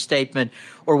after his statement,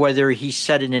 or whether he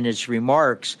said it in his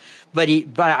remarks. But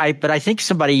I think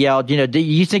somebody yelled, do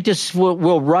you think this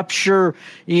will rupture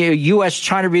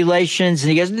U.S.-China relations? And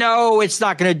he goes, no, it's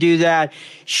not going to do that.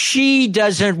 She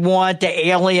doesn't want to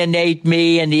alienate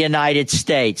me in the United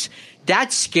States.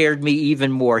 That scared me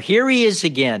even more. Here he is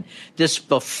again, this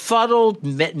befuddled,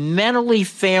 mentally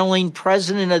failing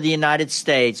president of the United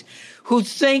States who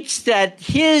thinks that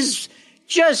his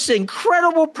just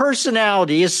incredible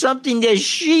personality is something that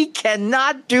she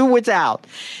cannot do without.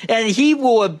 And he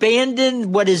will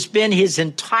abandon what has been his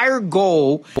entire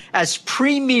goal as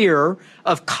premier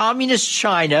of communist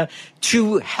China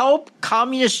to help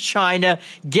communist China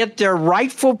get their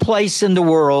rightful place in the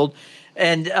world.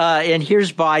 And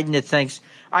here's Biden that thinks,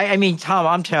 I mean, Tom,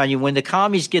 I'm telling you, when the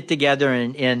commies get together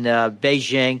in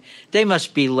Beijing, they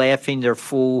must be laughing their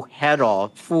fool heads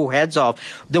off.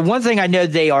 The one thing I know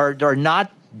they are not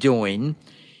doing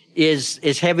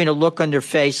is having a look on their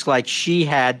face like she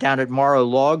had down at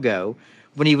Mar-a-Lago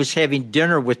when he was having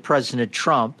dinner with President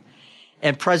Trump.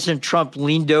 And President Trump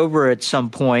leaned over at some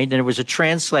point, and there was a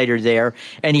translator there,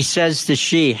 and he says to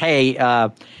Xi, hey,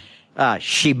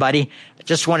 Xi, buddy, I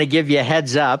just want to give you a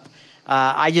heads up.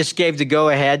 I just gave the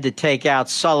go-ahead to take out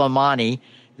Soleimani,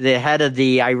 the head of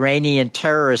the Iranian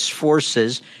terrorist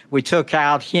forces. We took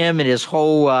out him and his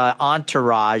whole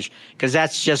entourage because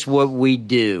that's just what we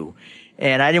do.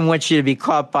 And I didn't want you to be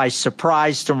caught by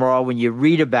surprise tomorrow when you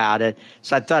read about it,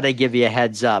 so I thought I'd give you a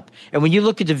heads up. And when you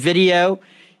look at the video,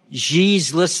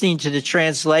 Xi's listening to the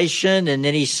translation, and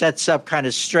then he sets up kind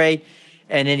of straight,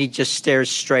 and then he just stares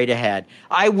straight ahead.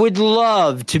 I would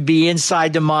love to be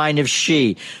inside the mind of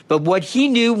Xi. But what he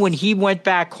knew when he went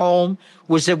back home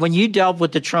was that when you dealt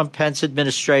with the Trump-Pence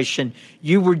administration,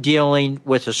 you were dealing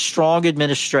with a strong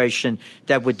administration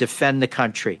that would defend the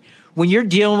country. When you're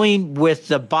dealing with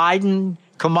the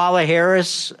Biden-Kamala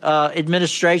Harris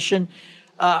administration,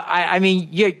 I mean,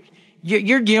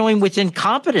 you're dealing with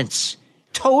incompetence,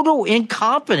 total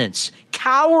incompetence,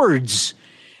 cowards.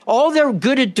 All they're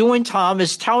good at doing, Tom,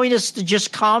 is telling us to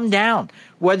just calm down,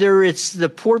 whether it's the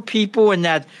poor people in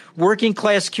that working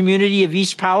class community of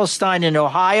East Palestine in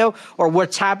Ohio, or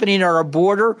what's happening at our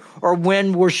border, or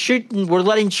when we're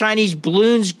letting Chinese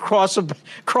balloons cross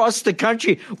the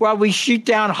country while we shoot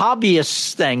down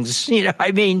hobbyist things.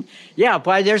 I mean, yeah,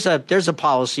 but there's a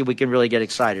policy we can really get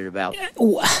excited about.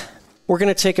 We're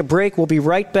going to take a break. We'll be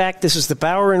right back. This is the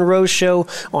Bauer and Rose Show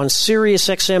on Sirius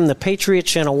XM, the Patriot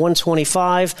Channel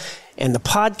 125, and the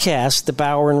podcast, the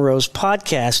Bauer and Rose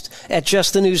Podcast, at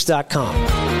justthenews.com.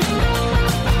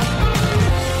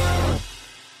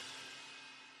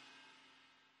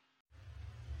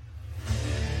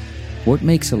 What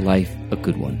makes a life a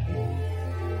good one?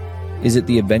 Is it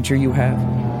the adventure you have?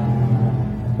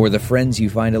 Or the friends you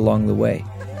find along the way?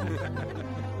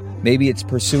 Maybe it's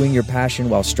pursuing your passion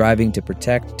while striving to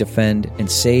protect, defend, and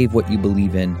save what you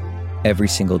believe in every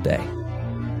single day.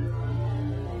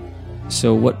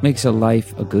 So what makes a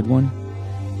life a good one?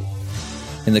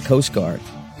 In the Coast Guard,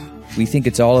 we think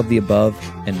it's all of the above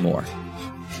and more.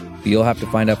 But you'll have to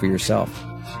find out for yourself.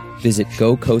 Visit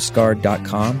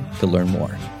gocoastguard.com to learn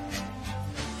more.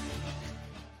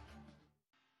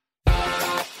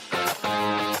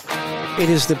 It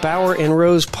is the Bauer and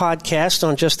Rose podcast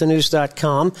on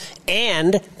justthenews.com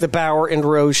and the Bauer and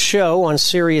Rose show on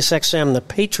Sirius XM, the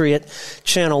Patriot,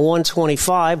 channel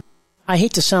 125. I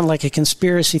hate to sound like a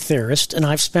conspiracy theorist, and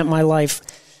I've spent my life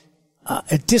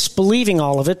disbelieving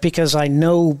all of it because I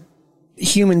know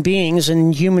human beings,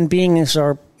 and human beings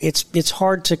are, it's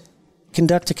hard to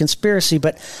conduct a conspiracy,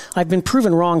 but I've been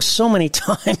proven wrong so many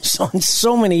times on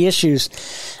so many issues.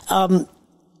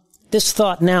 This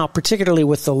thought now, particularly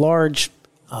with the large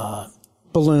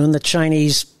balloon, the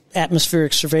Chinese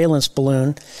atmospheric surveillance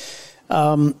balloon,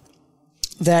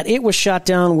 that it was shot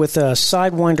down with a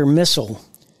Sidewinder missile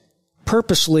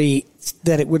purposely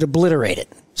that it would obliterate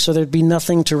it. So there'd be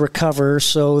nothing to recover,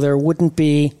 so there wouldn't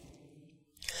be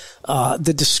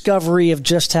the discovery of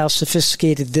just how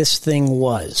sophisticated this thing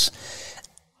was.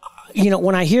 You know,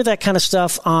 when I hear that kind of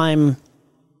stuff, I'm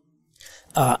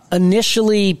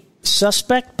initially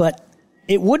suspect, but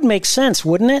it would make sense,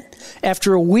 wouldn't it?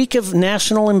 After a week of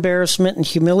national embarrassment and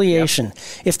humiliation, yep.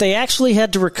 If they actually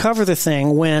had to recover the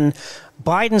thing when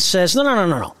Biden says,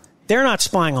 no, they're not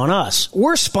spying on us.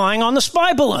 We're spying on the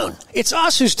spy balloon. It's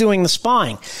us who's doing the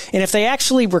spying. And if they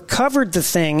actually recovered the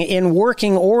thing in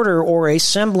working order or a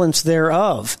semblance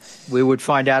thereof, we would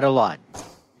find out a lot.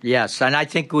 Yes, and I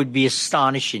think it would be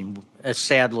astonishing,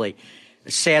 sadly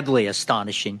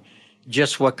astonishing,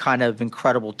 just what kind of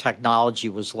incredible technology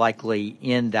was likely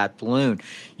in that balloon.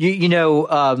 You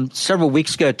know, several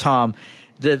weeks ago, Tom,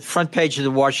 the front page of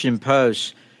the Washington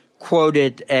Post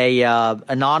quoted a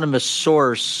anonymous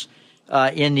source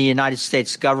in the United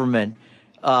States government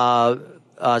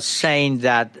saying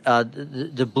that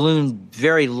the balloon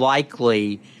very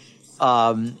likely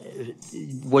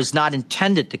was not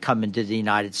intended to come into the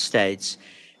United States.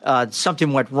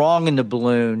 Something went wrong in the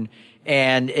balloon,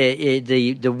 and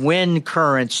the wind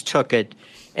currents took it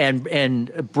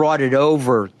and brought it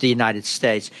over the United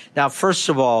States. Now, first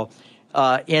of all,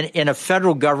 in a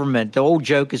federal government, the old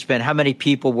joke has been how many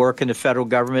people work in the federal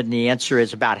government, and the answer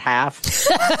is about half.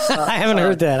 I haven't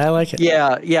heard that. I like it.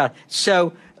 Yeah.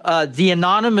 So the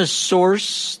anonymous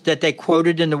source that they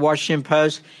quoted in the Washington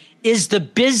Post is the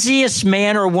busiest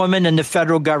man or woman in the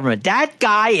federal government. That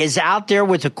guy is out there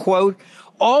with a quote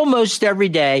almost every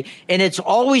day, and it's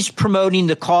always promoting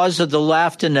the cause of the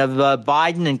left and of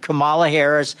Biden and Kamala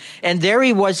Harris. And there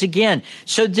he was again.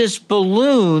 So this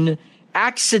balloon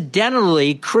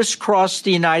accidentally crisscrossed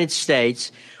the United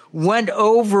States, went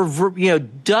over,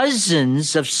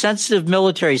 dozens of sensitive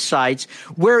military sites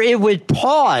where it would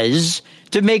pause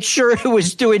to make sure it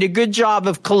was doing a good job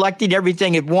of collecting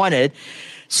everything it wanted.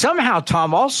 Somehow,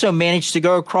 Tom also managed to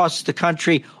go across the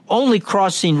country, only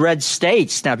crossing red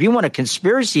states. Now, if you want a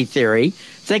conspiracy theory,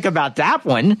 think about that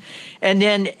one. And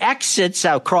then exits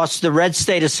across the red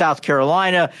state of South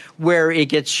Carolina, where it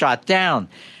gets shot down.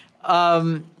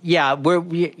 Now,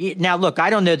 look, I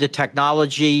don't know the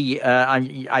technology.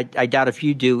 I doubt if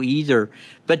you do either.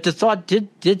 But the thought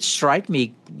did strike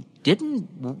me.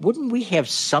 Wouldn't we have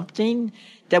something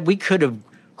that we could have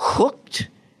hooked,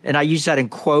 and I use that in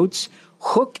quotes,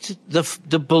 hooked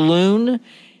the balloon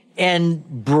and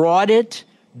brought it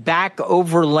back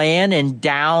over land and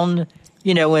down,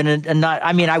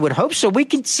 I would hope so. We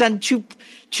could send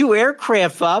two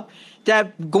aircraft up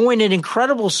that going at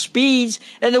incredible speeds,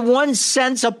 and the one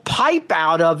sends a pipe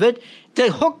out of it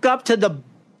to hook up to the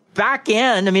back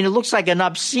end. I mean, it looks like an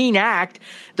obscene act,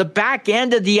 the back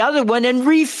end of the other one, and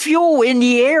refuel in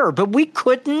the air. But we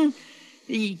couldn't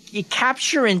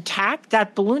capture intact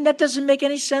that balloon. That doesn't make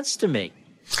any sense to me.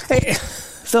 Hey,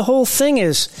 the whole thing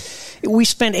is we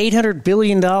spent $800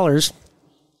 billion on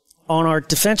our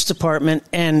Defense Department,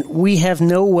 and we have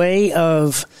no way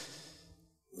of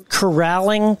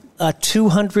corralling a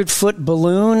 200-foot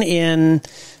balloon in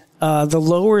the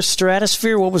lower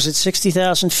stratosphere. What was it,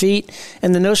 60,000 feet?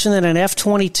 And the notion that an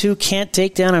F-22 can't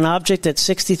take down an object at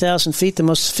 60,000 feet, the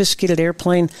most sophisticated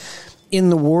airplane in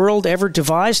the world ever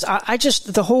devised.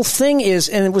 The whole thing is,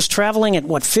 and it was traveling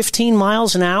at 15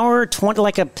 miles an hour, 20,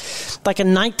 like a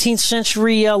 19th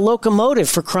century locomotive,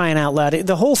 for crying out loud.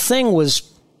 The whole thing was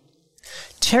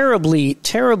terribly,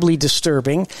 terribly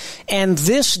disturbing. And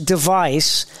this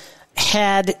device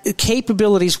had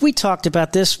capabilities. We talked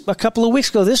about this a couple of weeks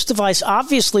ago. This device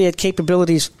obviously had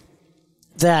capabilities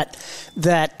that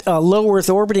low Earth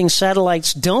orbiting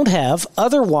satellites don't have.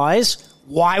 Otherwise,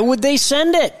 why would they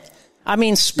send it? I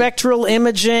mean, spectral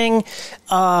imaging,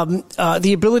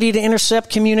 the ability to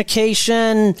intercept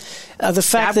communication, the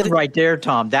fact that right there,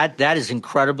 Tom, that is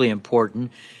incredibly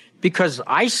important, because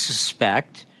I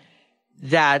suspect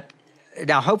that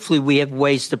now hopefully we have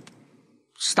ways to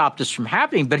stop this from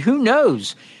happening, but who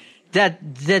knows that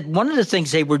one of the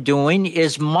things they were doing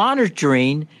is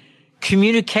monitoring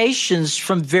communications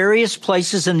from various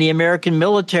places in the American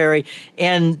military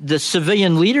and the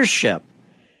civilian leadership,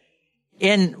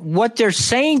 and what they're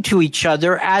saying to each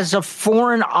other as a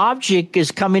foreign object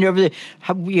is coming over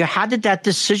how did that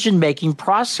decision-making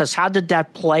process, how did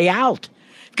that play out?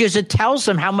 Because it tells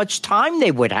them how much time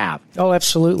they would have. Oh,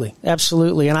 absolutely.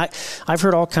 Absolutely. And I've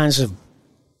heard all kinds of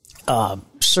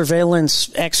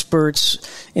surveillance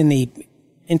experts in the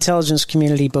intelligence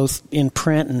community, both in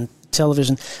print and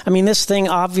television. I mean, this thing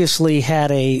obviously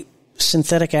had a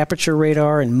synthetic aperture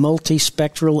radar and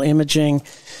multispectral imaging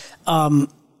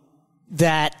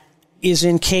that is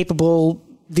incapable.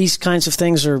 These kinds of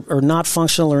things are not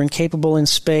functional or incapable in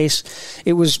space.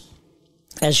 It was,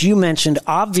 as you mentioned,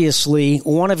 obviously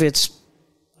one of its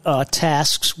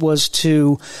tasks was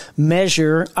to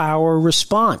measure our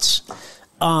response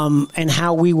and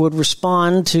how we would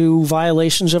respond to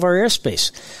violations of our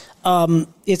airspace.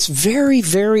 It's very,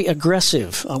 very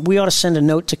aggressive. We ought to send a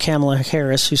note to Kamala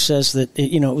Harris, who says that,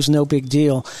 it was no big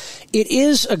deal. It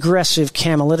is aggressive,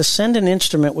 Kamala, to send an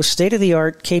instrument with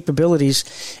state-of-the-art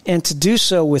capabilities and to do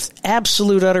so with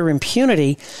absolute utter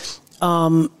impunity,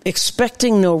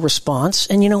 expecting no response.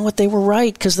 And you know what? They were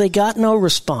right, because they got no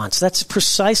response. That's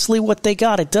precisely what they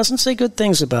got. It doesn't say good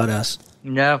things about us.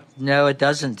 No, it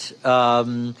doesn't.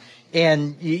 And,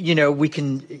 we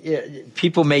can,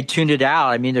 people may tune it out.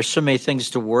 I mean, there's so many things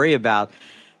to worry about.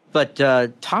 But,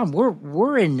 Tom,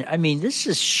 we're in, this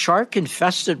is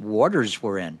shark-infested waters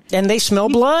we're in. And they smell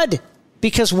blood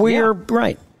because we're,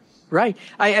 right. Right.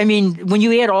 I mean, when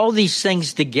you add all these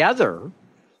things together,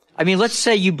 let's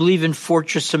say you believe in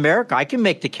Fortress America. I can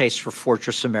make the case for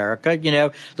Fortress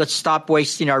America. Let's stop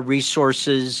wasting our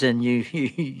resources and,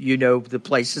 the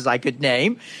places I could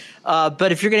name.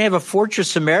 But if you're going to have a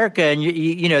Fortress America,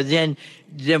 and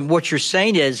then what you're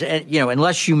saying is,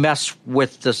 unless you mess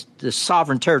with the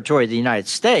sovereign territory of the United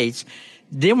States,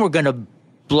 then we're going to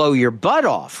blow your butt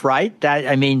off, right?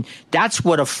 That's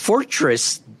what a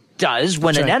fortress does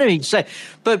when an enemy say.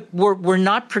 But we're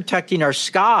not protecting our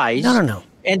skies. No.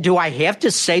 And do I have to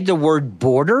say the word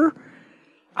border?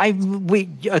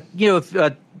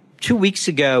 2 weeks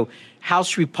ago,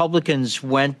 House Republicans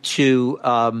went to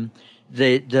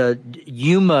the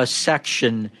Yuma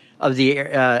section of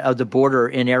the border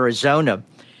in Arizona,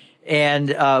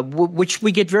 and which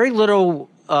we get very little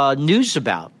news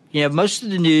about. Most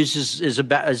of the news is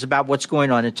about what's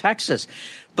going on in Texas,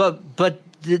 but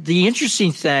the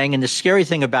interesting thing and the scary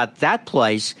thing about that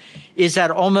place is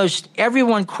that almost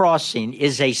everyone crossing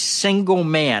is a single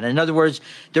man. In other words,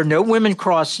 there are no women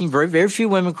crossing, very, very few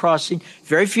women crossing,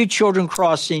 very few children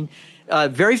crossing,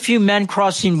 very few men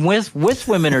crossing with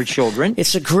women or children.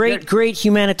 It's a great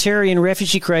humanitarian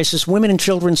refugee crisis. Women and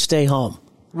children stay home.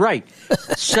 Right.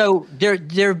 So there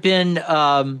have been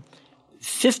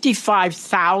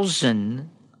 55,000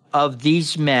 of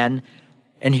these men,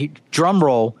 and drum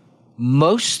roll,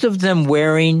 most of them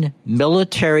wearing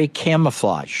military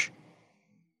camouflage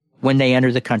when they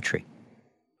enter the country.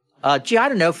 I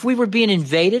don't know. If we were being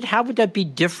invaded, how would that be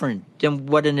different than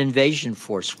what an invasion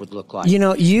force would look like?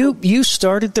 You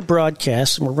started the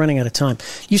broadcast, and we're running out of time.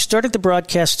 You started the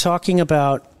broadcast talking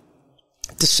about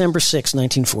December 6,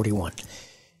 1941,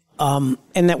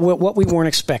 and that what we weren't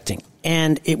expecting.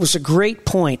 And it was a great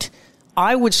point.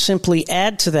 I would simply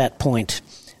add to that point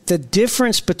the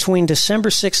difference between December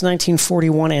 6,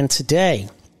 1941 and today.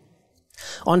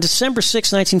 On December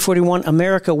 6, 1941,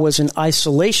 America was an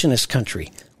isolationist country.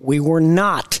 We were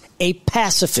not a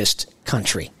pacifist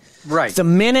country. Right. The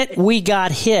minute we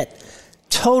got hit,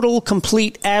 total,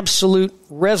 complete, absolute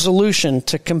resolution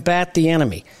to combat the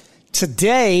enemy.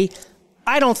 Today,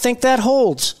 I don't think that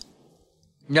holds.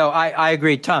 No, I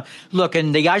agree, Tom. Look,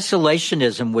 and the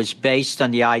isolationism was based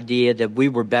on the idea that we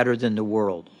were better than the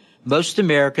world. Most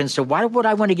Americans said, why would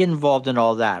I want to get involved in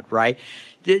all that, right?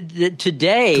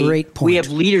 Today, we have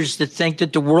leaders that think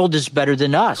that the world is better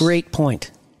than us. Great point.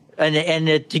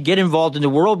 And to get involved in the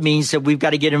world means that we've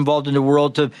got to get involved in the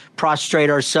world to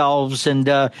prostrate ourselves and,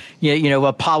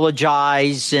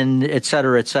 apologize and et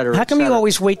cetera, et cetera. How come you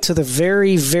always wait to the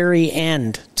very, very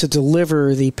end to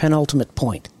deliver the penultimate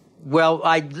point? Well,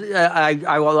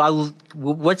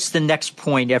 what's the next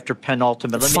point after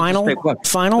penultimate? Final? Okay.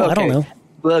 I don't know.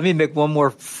 Well, let me make one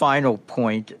more final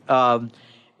point,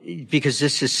 because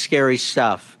this is scary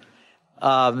stuff.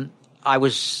 I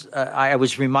was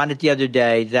reminded the other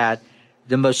day that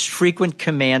the most frequent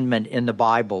commandment in the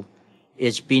Bible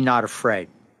is "Be not afraid."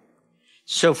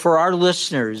 So for our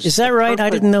listeners, is that right? I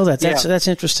didn't know that. That's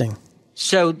interesting.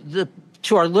 So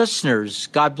to our listeners,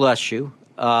 God bless you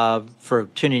for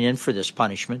tuning in for this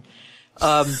punishment.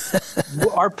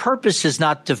 Our purpose is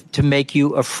not to make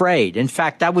you afraid. In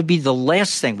fact, that would be the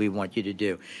last thing we want you to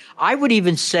do. I would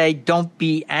even say don't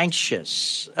be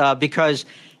anxious because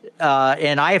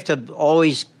and I have to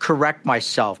always correct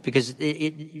myself because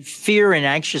fear and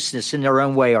anxiousness in their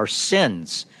own way are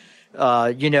sins.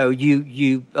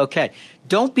 Okay.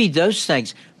 Don't be those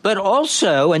things. But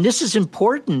also, and this is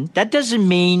important, that doesn't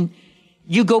mean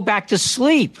you go back to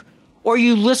sleep or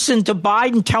you listen to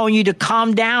Biden telling you to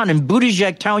calm down and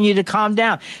Buttigieg telling you to calm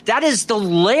down. That is the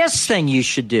last thing you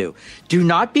should do. Do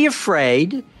not be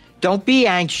afraid. Don't be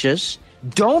anxious.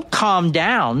 Don't calm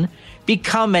down.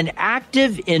 Become an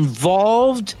active,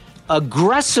 involved,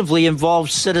 aggressively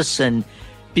involved citizen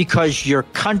because your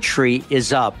country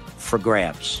is up for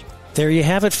grabs. There you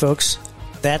have it, folks.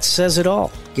 That says it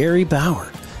all. Gary Bauer.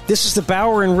 This is the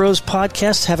Bauer and Rose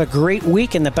podcast. Have a great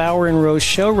week in the Bauer and Rose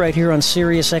show right here on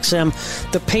Sirius XM,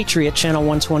 the Patriot Channel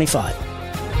 125.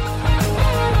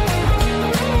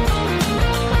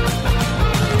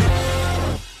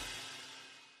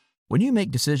 When you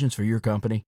make decisions for your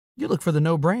company, you look for the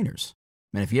no-brainers.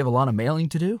 And if you have a lot of mailing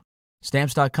to do,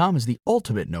 Stamps.com is the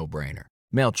ultimate no-brainer.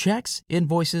 Mail checks,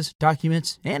 invoices,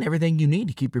 documents, and everything you need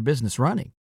to keep your business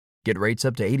running. Get rates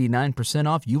up to 89%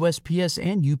 off USPS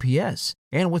and UPS.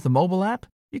 And with the mobile app,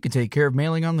 you can take care of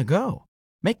mailing on the go.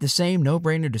 Make the same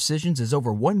no-brainer decisions as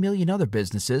over 1 million other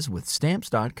businesses with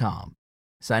Stamps.com.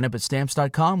 Sign up at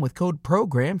Stamps.com with code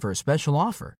PROGRAM for a special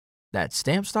offer. That's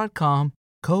Stamps.com,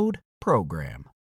 code PROGRAM.